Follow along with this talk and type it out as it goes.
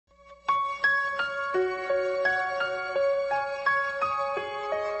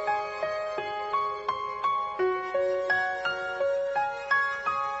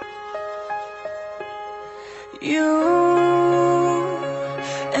You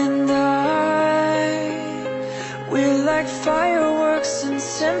and we're like fireworks and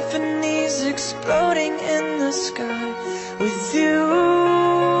symphonies exploding in the sky. With you,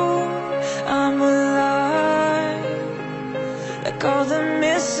 I'm alive. Like all the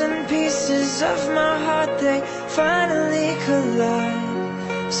missing pieces of my heart, they finally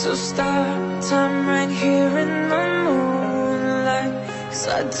collide. So stop time right here in the moonlight, 'cause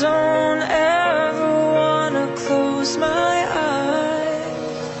I don't ever wanna close my eyes.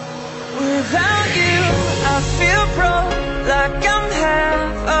 Without you, I feel broke, like I'm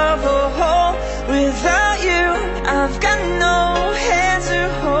half of a whole. Without you, I've got no hand to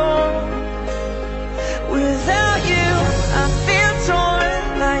hold. Without you, I feel torn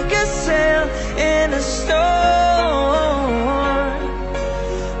like a sail in a storm.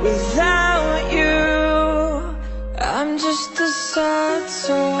 Without you, I'm just a sad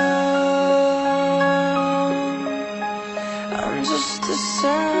song. I'm just a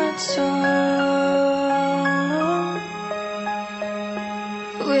sad song.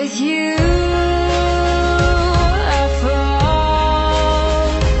 With you